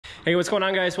Hey, what's going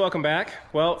on, guys? Welcome back.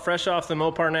 Well, fresh off the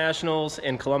Mopar Nationals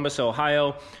in Columbus,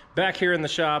 Ohio, back here in the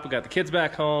shop. We got the kids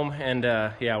back home, and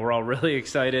yeah, we're all really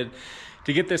excited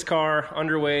to get this car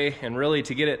underway and really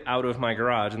to get it out of my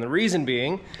garage. And the reason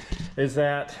being is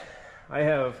that I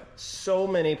have so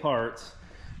many parts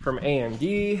from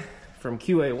AMD, from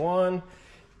QA1,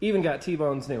 even got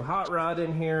T-Bone's new hot rod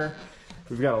in here.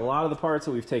 We've got a lot of the parts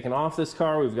that we've taken off this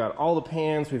car. We've got all the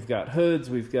pans, we've got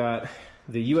hoods, we've got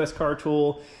the US Car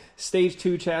Tool Stage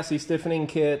 2 chassis stiffening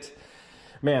kit.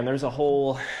 Man, there's a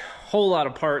whole lot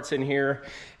of parts in here,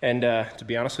 and to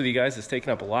be honest with you guys, it's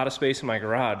taking up a lot of space in my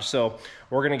garage. So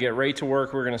we're gonna get right to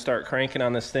work. We're gonna start cranking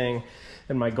on this thing,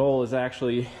 and my goal is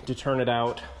actually to turn it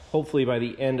out hopefully by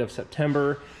the end of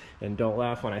September. And don't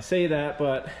laugh when I say that,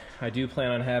 but I do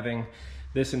plan on having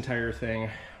this entire thing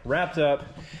wrapped up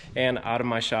and out of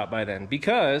my shop by then,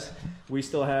 because we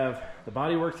still have the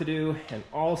body work to do and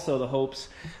also the hopes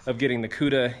of getting the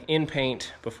CUDA in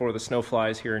paint before the snow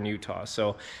flies here in Utah.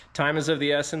 So time is of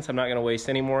the essence. I'm not going to waste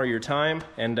any more of your time,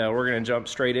 and we're going to jump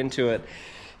straight into it.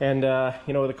 And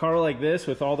you know, with a car like this,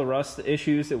 with all the rust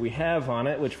issues that we have on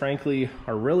it, which frankly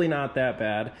are really not that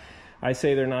bad, I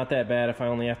say they're not that bad if I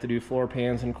only have to do floor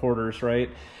pans and quarters, right?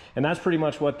 And that's pretty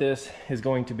much what this is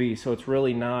going to be. So it's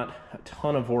really not a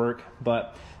ton of work,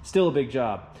 but still a big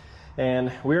job.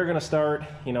 And we're gonna start,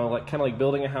 you know, like kind of like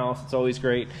building a house. It's always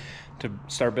great to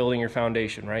start building your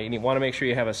foundation, right? And you wanna make sure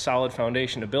you have a solid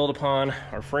foundation to build upon.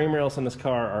 Our frame rails in this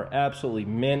car are absolutely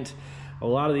mint. A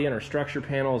lot of the inner structure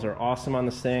panels are awesome on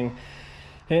this thing.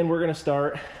 And we're gonna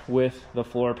start with the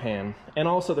floor pan and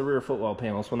also the rear footwell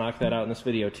panels. We'll knock that out in this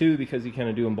video too, because you kind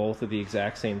of do them both at the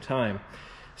exact same time.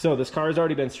 So this car has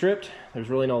already been stripped. There's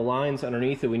really no lines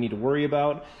underneath that we need to worry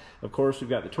about. Of course, we've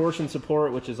got the torsion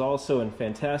support, which is also in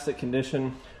fantastic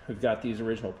condition. We've got these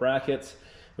original brackets,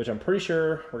 which I'm pretty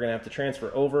sure we're gonna have to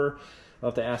transfer over. I'll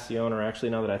have to ask the owner,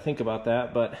 actually, now that I think about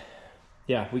that. But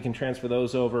yeah, we can transfer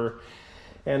those over.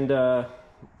 And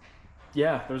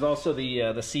yeah, there's also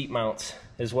the seat mounts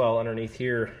as well underneath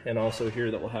here and also here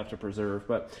that we'll have to preserve.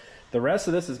 But the rest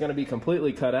of this is gonna be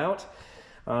completely cut out.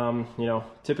 You know,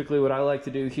 typically what I like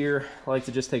to do here, I like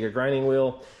to just take a grinding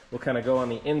wheel. We'll kind of go on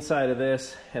the inside of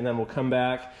this, and then we'll come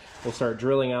back. We'll start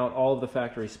drilling out all of the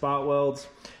factory spot welds,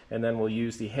 and then we'll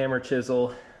use the hammer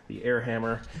chisel, the air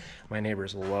hammer. My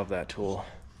neighbors love that tool.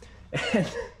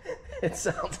 And it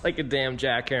sounds like a damn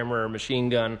jackhammer or machine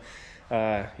gun.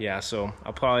 Yeah, so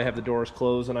I'll probably have the doors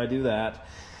closed when I do that.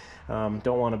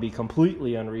 Don't want to be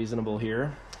completely unreasonable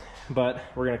here, but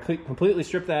we're going to completely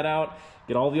strip that out.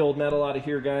 Get all the old metal out of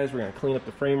here, guys. We're gonna clean up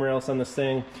the frame rails on this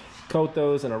thing, coat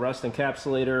those in a rust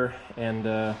encapsulator,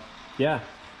 and yeah,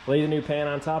 lay the new pan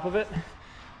on top of it,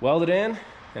 weld it in,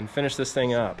 and finish this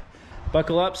thing up.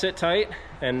 Buckle up, sit tight,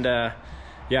 and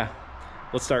yeah,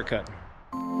 let's start cutting.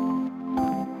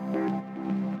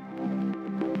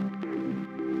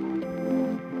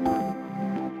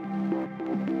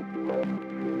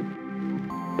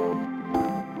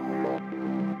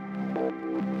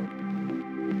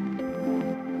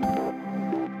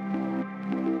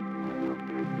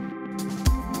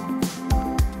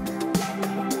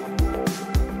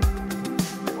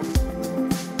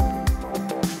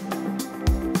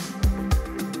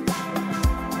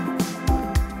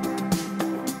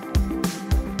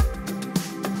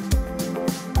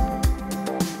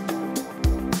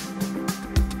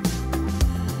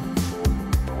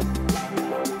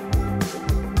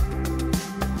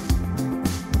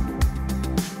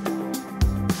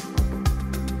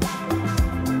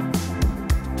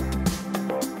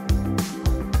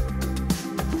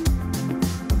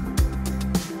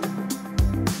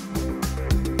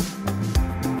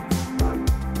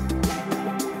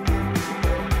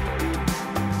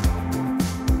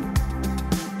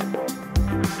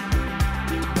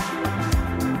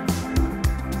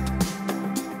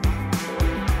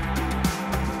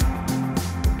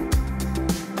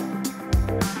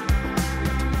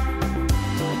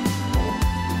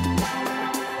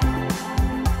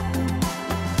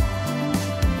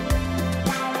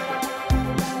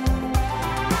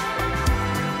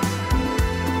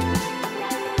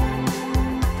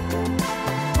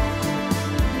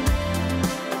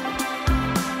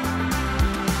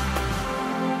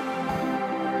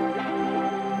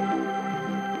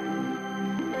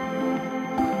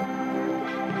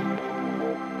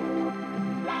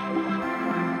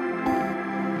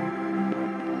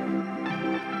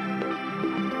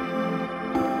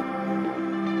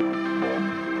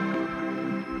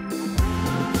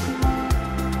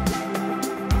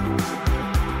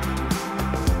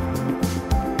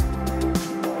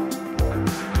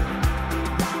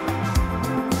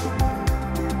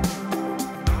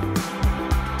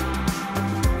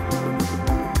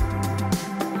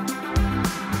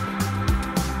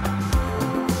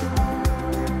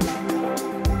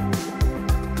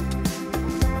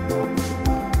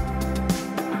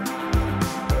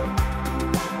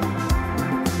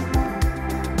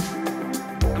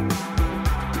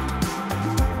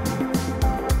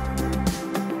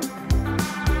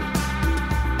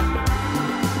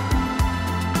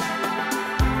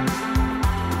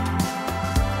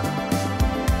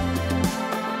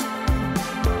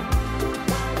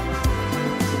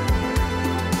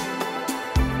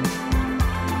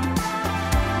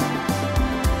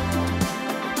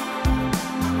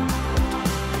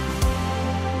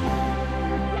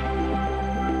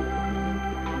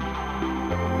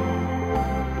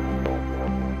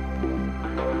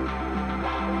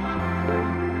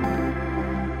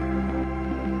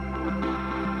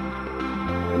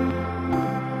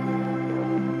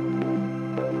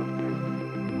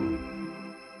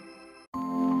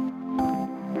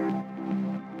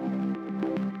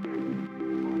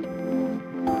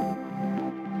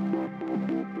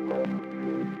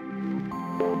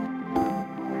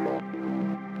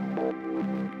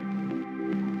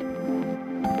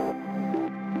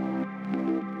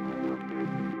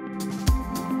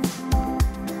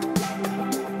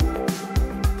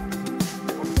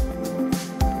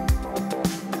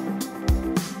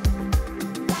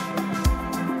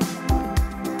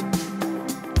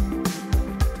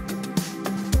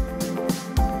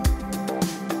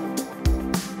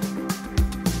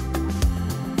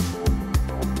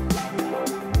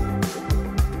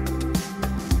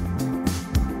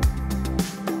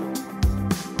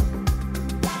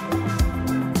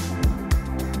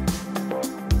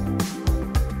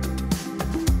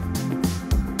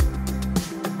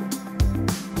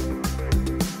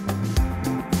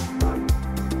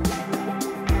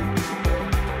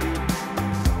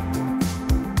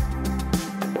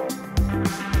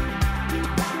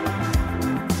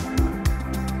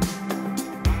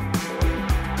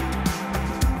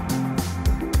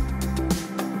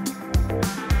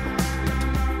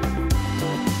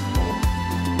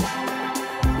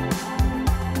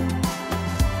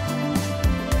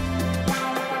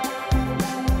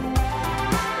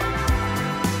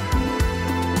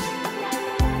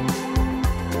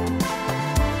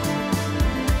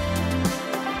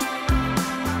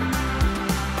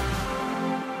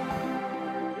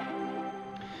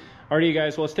 Alrighty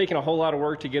guys, well, it's taken a whole lot of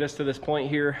work to get us to this point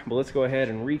here, but let's go ahead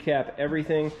and recap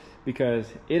everything, because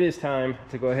it is time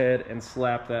to go ahead and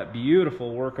slap that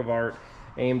beautiful work of art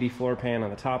AMD floor pan on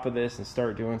the top of this and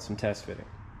start doing some test fitting.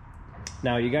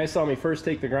 Now, you guys saw me first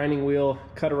take the grinding wheel,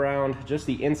 cut around just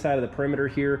the inside of the perimeter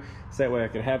here, so that way I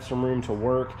could have some room to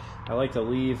work. I like to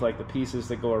leave like the pieces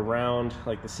that go around,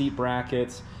 like the seat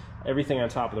brackets, everything on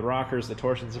top of the rockers, the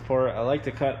torsion support. I like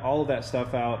to cut all of that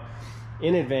stuff out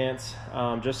in advance,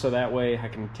 just so that way I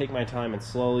can take my time and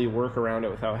slowly work around it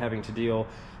without having to deal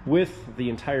with the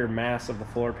entire mass of the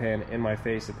floor pan in my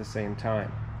face at the same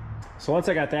time. So once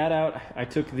I got that out, I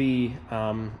took the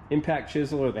impact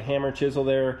chisel or the hammer chisel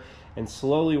there and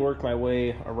slowly worked my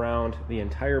way around the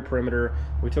entire perimeter.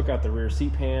 We took out the rear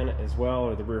seat pan as well,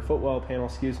 or the rear footwell panel,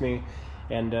 excuse me.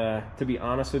 And to be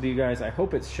honest with you guys, I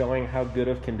hope it's showing how good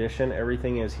of condition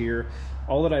everything is here.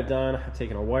 All that I've done, I've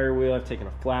taken a wire wheel, I've taken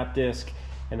a flap disc,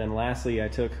 and then lastly I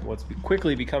took what's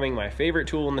quickly becoming my favorite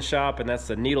tool in the shop, and that's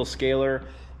the needle scaler,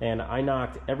 and I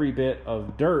knocked every bit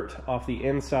of dirt off the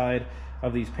inside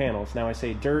of these panels. Now I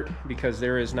say dirt because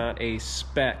there is not a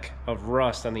speck of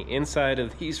rust on the inside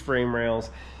of these frame rails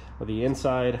or the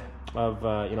inside of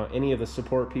you know, any of the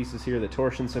support pieces here, the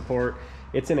torsion support.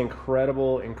 It's an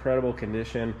incredible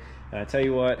condition, and I tell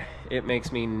you what, it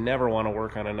makes me never want to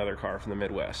work on another car from the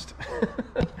Midwest.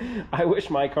 I wish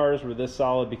my cars were this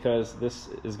solid, because this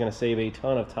is going to save a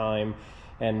ton of time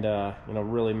and you know,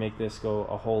 really make this go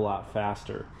a whole lot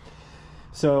faster.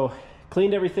 So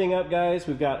cleaned everything up, guys.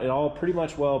 We've got it all pretty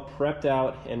much well prepped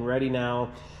out and ready now.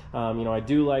 You know, I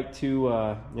do like to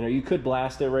you know, you could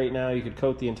blast it right now, you could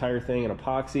coat the entire thing in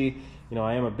epoxy. You know,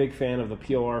 I am a big fan of the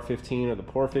POR 15 or the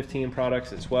POR 15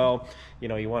 products as well. You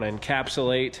know, you want to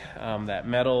encapsulate that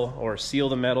metal or seal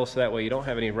the metal so that way you don't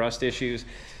have any rust issues.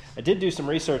 I did do some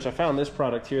research. I found this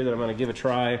product here that I'm going to give a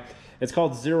try. It's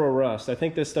called Zero Rust. I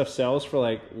think this stuff sells for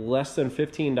like less than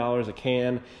 $15 a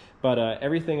can, but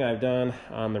everything I've done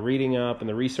on the reading up and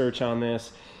the research on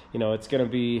this, you know, it's going to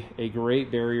be a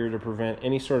great barrier to prevent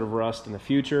any sort of rust in the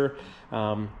future.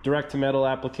 Direct to metal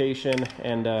application,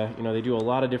 and you know, they do a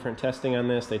lot of different testing on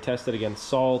this. They test it against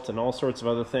salt and all sorts of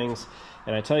other things.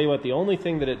 And I tell you what, the only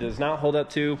thing that it does not hold up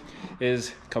to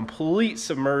is complete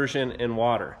submersion in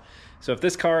water. So if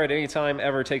this car at any time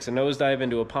ever takes a nosedive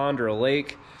into a pond or a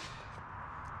lake,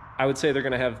 I would say they're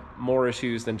going to have more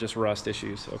issues than just rust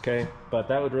issues, okay? But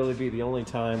that would really be the only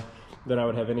time that I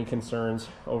would have any concerns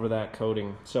over that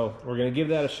coating. So we're going to give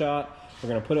that a shot. We're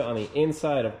going to put it on the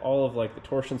inside of all of like the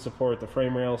torsion support, the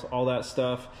frame rails, all that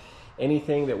stuff.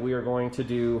 Anything that we are going to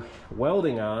do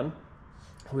welding on,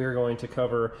 we are going to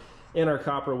cover in our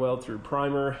copper weld through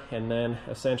primer, and then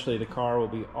essentially the car will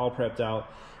be all prepped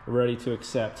out, ready to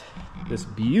accept this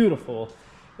beautiful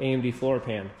AMD floor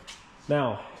pan.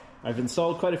 Now, I've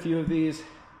installed quite a few of these.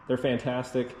 They're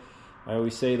fantastic. I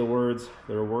always say the words,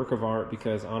 they're a work of art,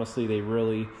 because honestly they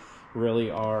really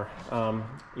are.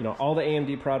 You know, all the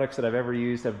AMD products that I've ever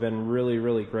used have been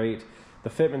really great. The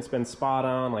fitment's been spot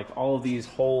on, like all of these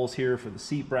holes here for the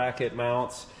seat bracket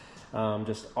mounts,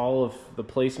 just all of the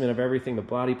placement of everything, the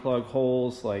body plug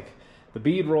holes, like the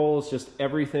bead rolls, just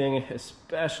everything,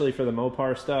 especially for the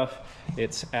Mopar stuff.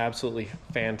 It's absolutely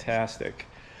fantastic.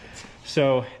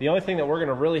 So the only thing that we're going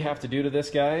to really have to do to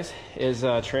this, guys, is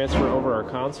transfer over our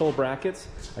console brackets.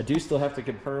 I do still have to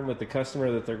confirm with the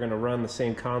customer that they're going to run the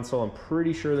same console. I'm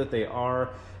pretty sure that they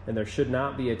are, and there should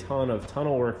not be a ton of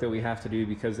tunnel work that we have to do,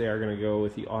 because they are going to go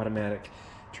with the automatic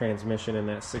transmission in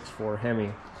that 6.4 Hemi.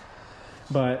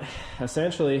 But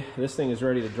essentially, this thing is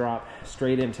ready to drop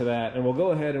straight into that, and we'll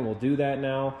go ahead and we'll do that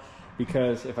now,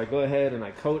 because if I go ahead and I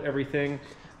coat everything,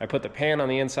 I put the pan on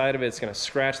the inside of it, it's going to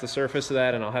scratch the surface of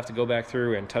that, and I'll have to go back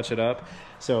through and touch it up.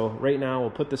 So right now we'll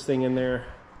put this thing in there,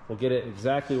 we'll get it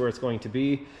exactly where it's going to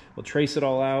be, we'll trace it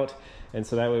all out, and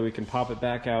so that way we can pop it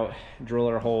back out, drill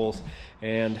our holes,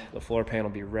 and the floor pan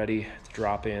will be ready to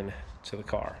drop in to the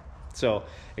car. So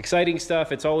exciting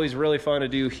stuff. It's always really fun to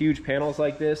do huge panels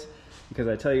like this, because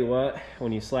I tell you what,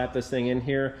 when you slap this thing in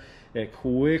here, it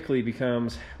quickly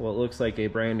becomes what looks like a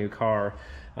brand new car.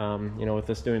 You know, with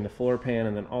us doing the floor pan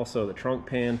and then also the trunk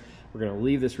pan, we're going to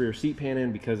leave this rear seat pan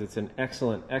in because it's in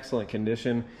excellent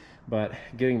condition, but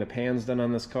getting the pans done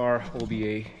on this car will be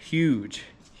a huge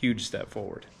step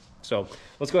forward. So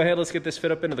let's go ahead, let's get this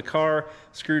fit up into the car,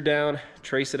 screwed down,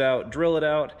 trace it out, drill it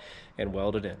out, and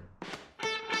weld it in.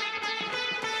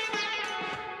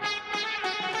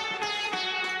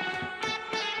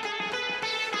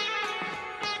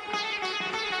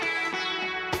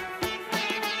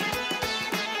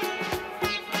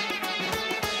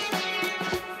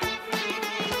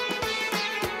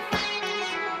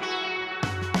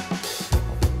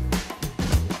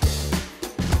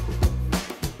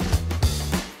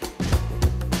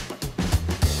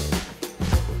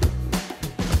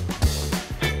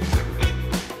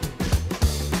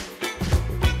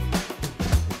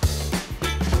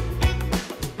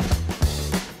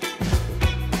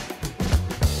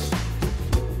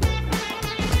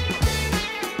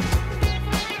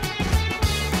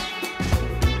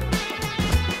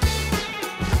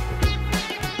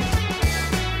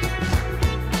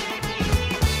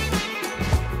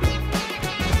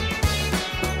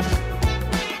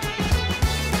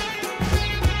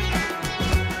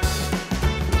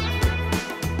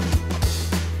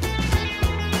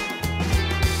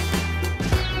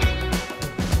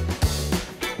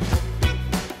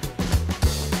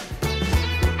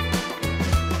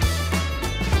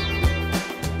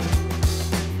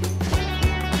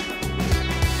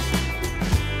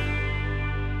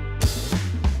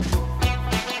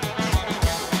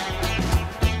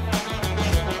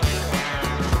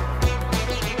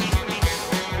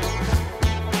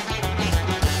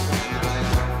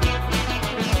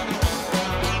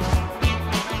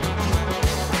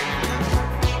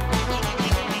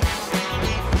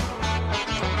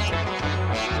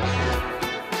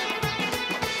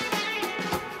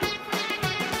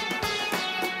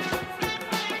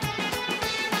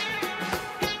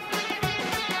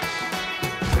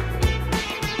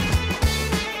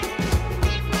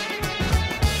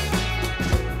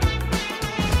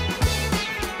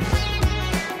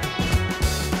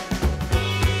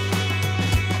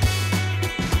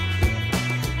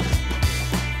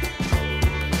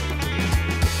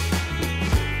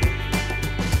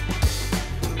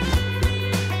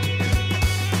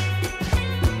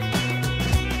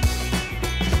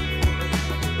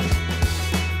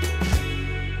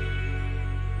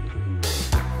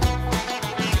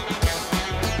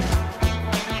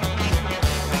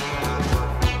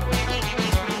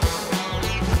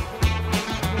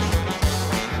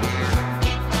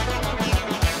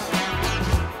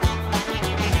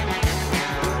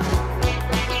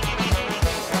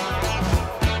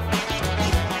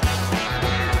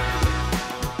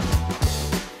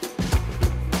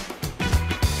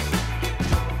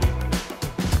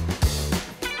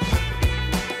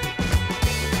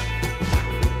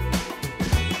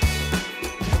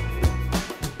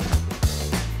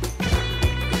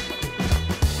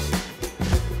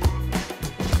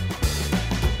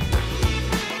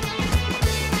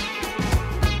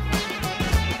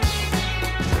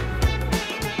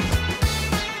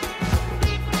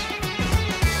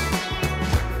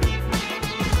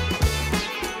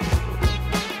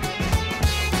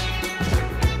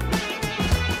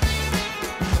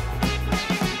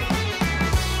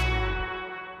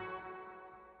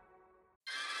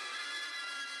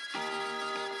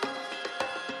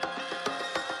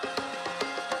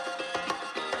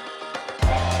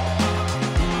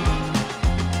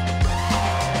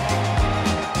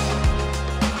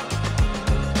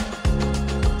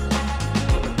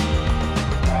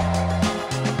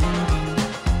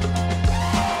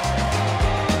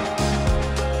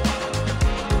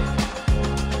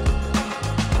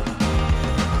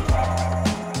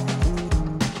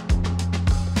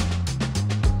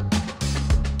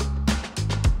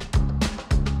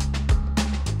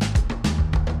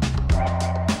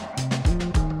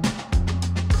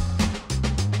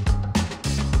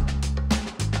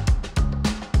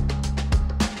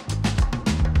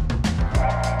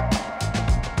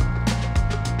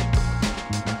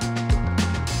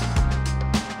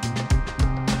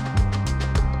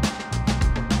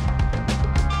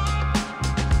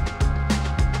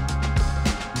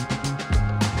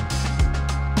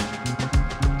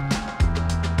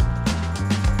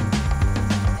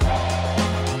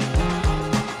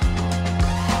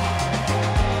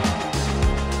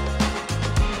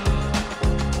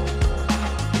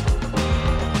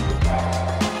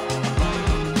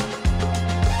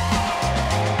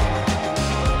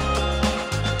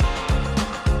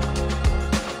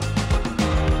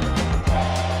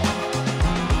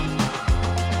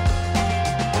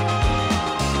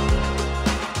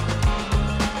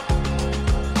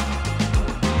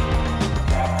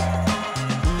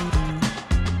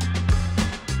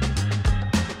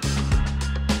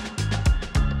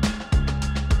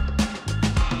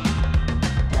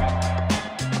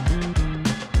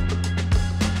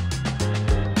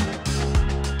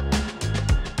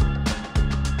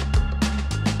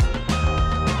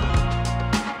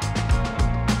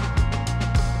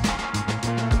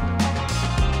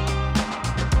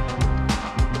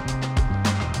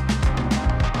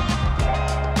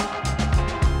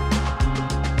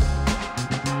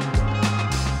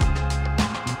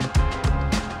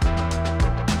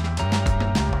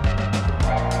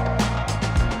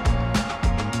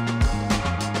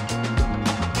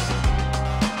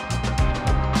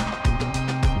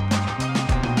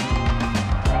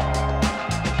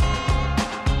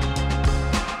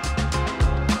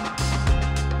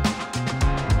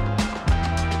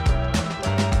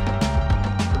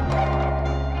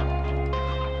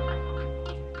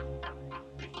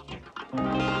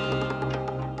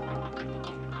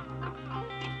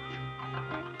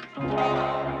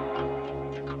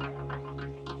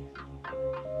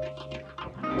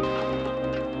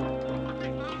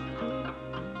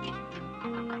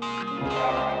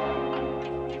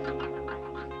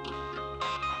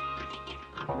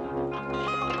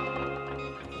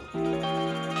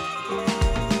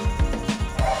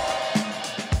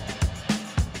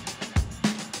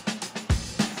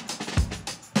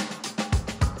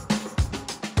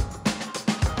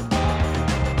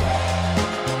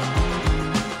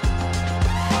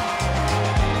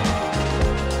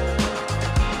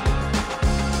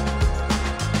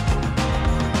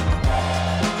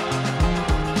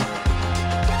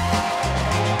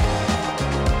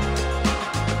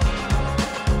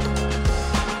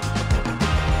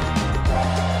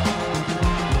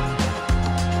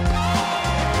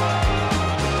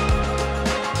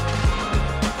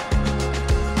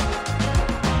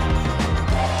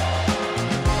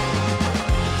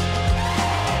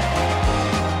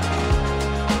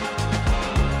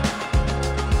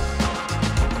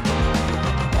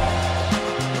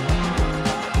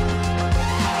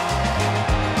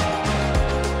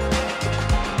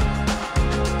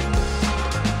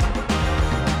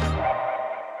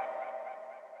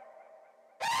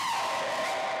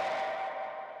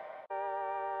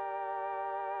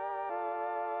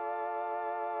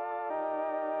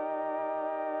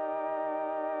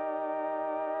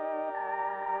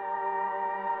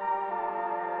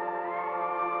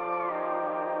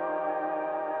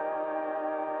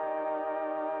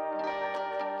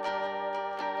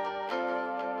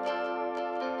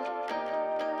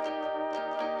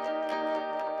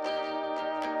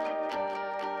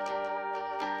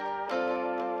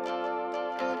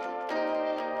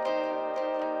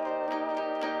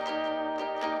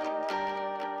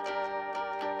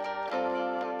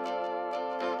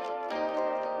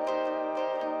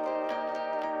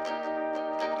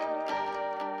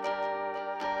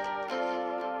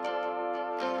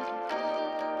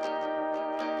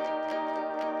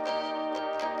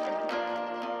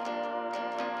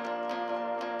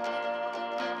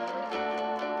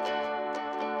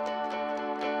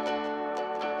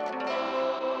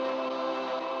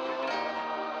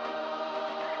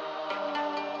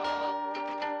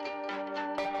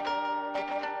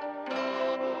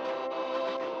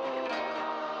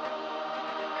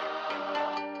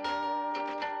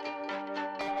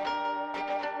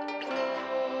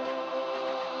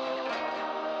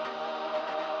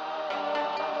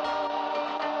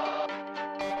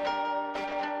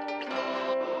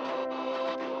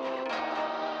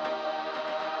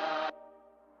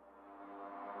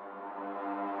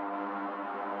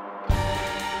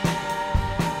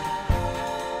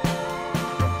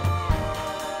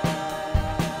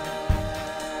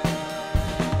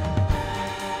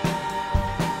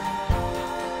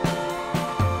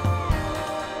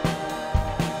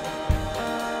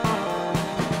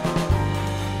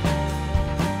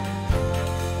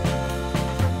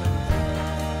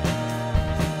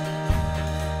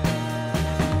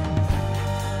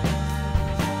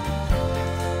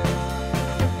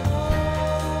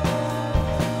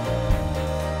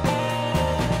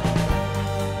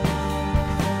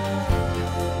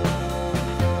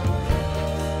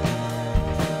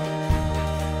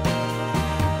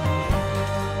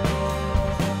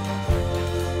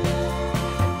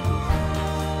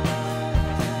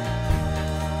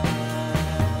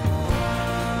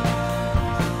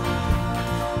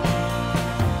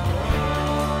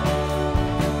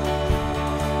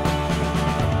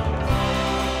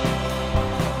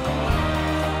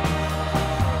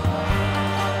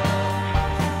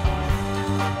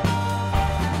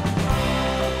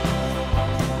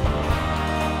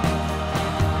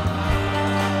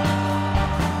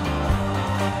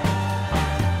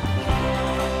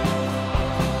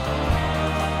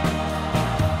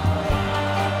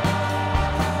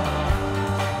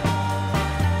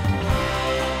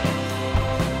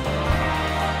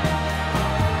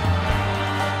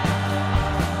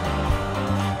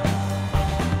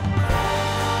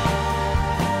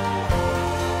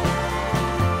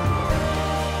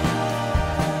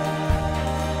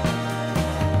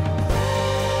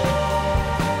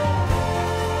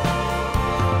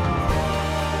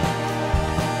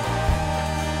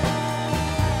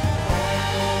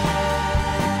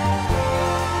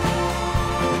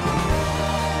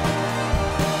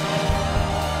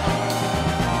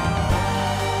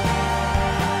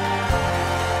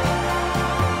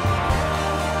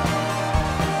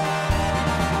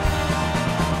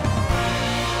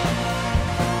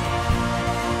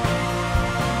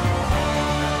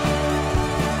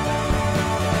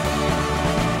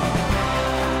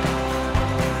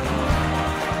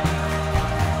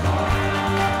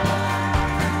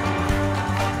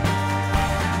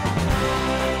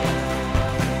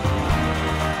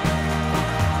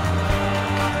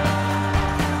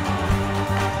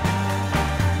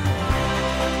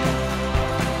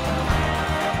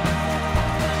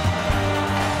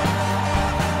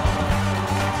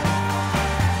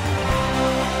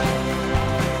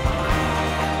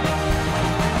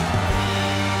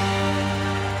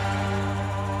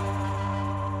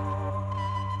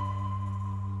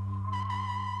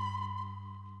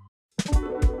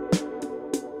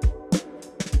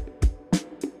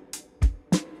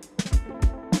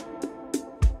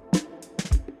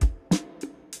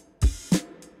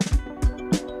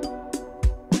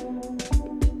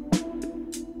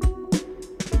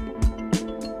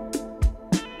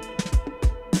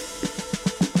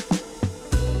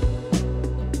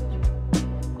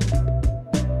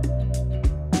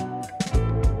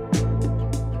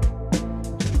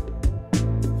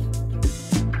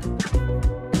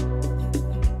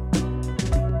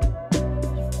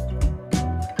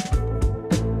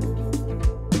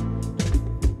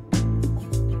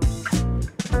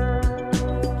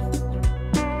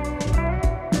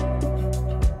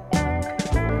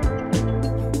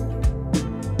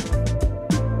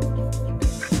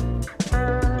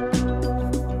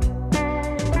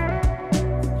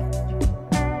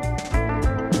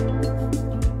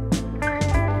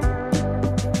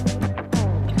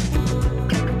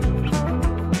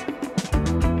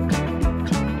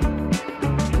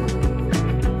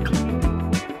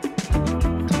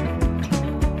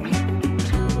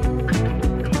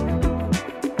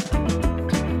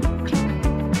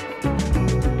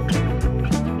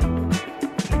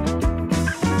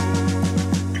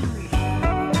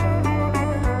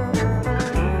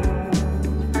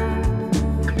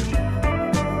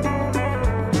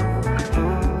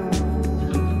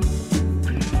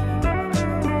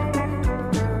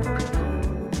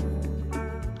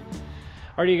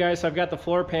 Alrighty guys, so I've got the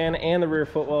floor pan and the rear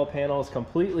footwell panels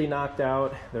completely knocked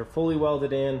out. They're fully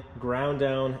welded in, ground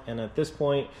down, and at this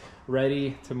point,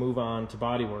 ready to move on to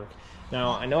bodywork.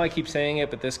 Now, I know I keep saying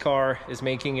it, but this car is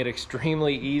making it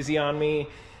extremely easy on me.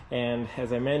 And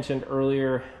as I mentioned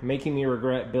earlier, making me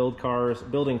regret building cars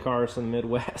in the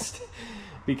Midwest.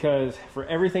 Because for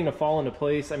everything to fall into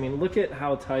place, I mean, look at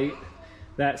how tight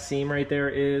that seam right there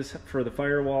is for the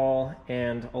firewall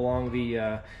and along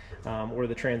the where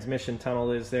the transmission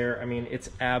tunnel is there. I mean, it's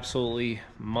absolutely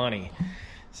money.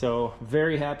 So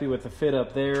very happy with the fit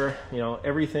up there. You know,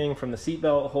 everything from the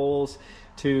seatbelt holes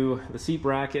to the seat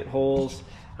bracket holes,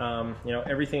 you know,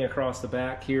 everything across the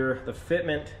back here. The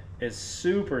fitment is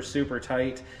super, super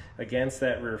tight against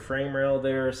that rear frame rail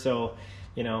there. So,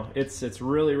 you know, it's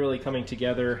really, really coming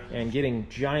together, and getting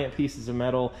giant pieces of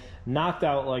metal knocked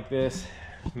out like this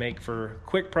make for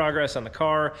quick progress on the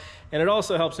car. And it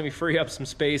also helps me free up some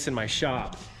space in my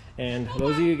shop. And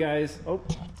those of you guys, oh,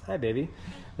 hi baby.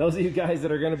 Those of you guys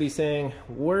that are going to be saying,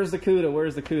 where's the CUDA,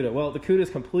 where's the CUDA? Well, the CUDA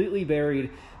is completely buried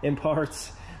in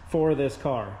parts for this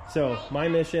car. So my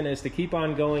mission is to keep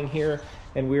on going here,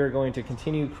 and we are going to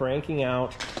continue cranking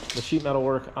out the sheet metal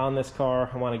work on this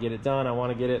car. I want to get it done. I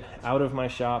want to get it out of my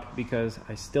shop because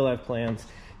I still have plans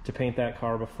to paint that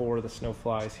car before the snow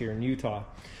flies here in Utah.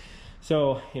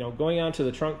 So, you know, going on to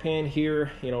the trunk pan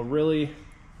here, you know, really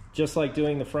just like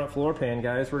doing the front floor pan,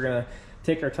 guys, we're going to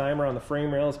take our time around the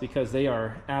frame rails because they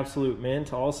are absolute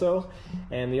mint also.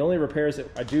 And the only repairs that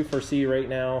I do foresee right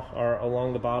now are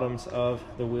along the bottoms of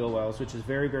the wheel wells, which is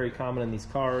very, very common in these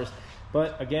cars.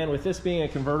 But again, with this being a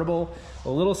convertible, a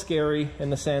little scary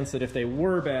in the sense that if they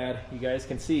were bad, you guys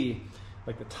can see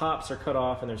like the tops are cut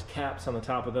off and there's caps on the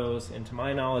top of those. And to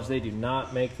my knowledge, they do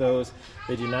not make those.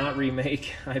 They do not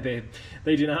remake, hi babe,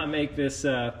 they do not make this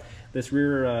this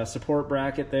rear support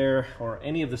bracket there or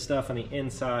any of the stuff on the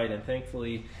inside. And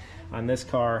thankfully on this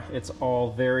car, it's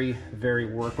all very, very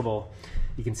workable.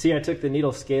 You can see I took the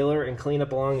needle scaler and cleaned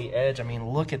up along the edge. I mean,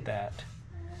 look at that.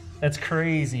 That's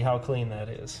crazy how clean that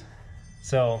is.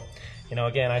 So, you know,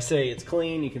 again, I say it's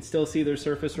clean. You can still see there's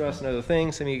surface rust and other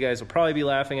things. Some of you guys will probably be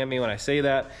laughing at me when I say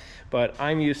that, but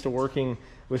I'm used to working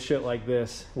with shit like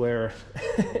this where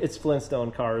it's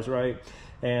Flintstone cars, right?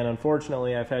 And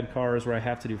unfortunately, I've had cars where I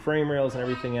have to do frame rails and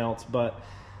everything else, but,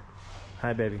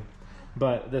 hi baby,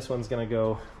 but this one's gonna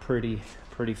go pretty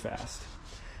fast.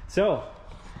 So,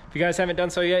 if you guys haven't done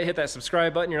so yet, hit that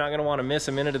subscribe button. You're not gonna wanna miss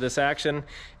a minute of this action.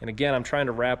 And again, I'm trying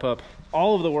to wrap up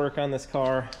all of the work on this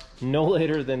car no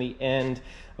later than the end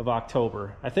of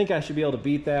October. I think I should be able to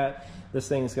beat that. This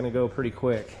thing's gonna go pretty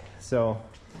quick. So,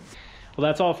 well,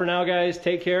 that's all for now, guys.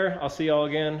 Take care. I'll see y'all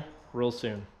again real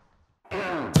soon.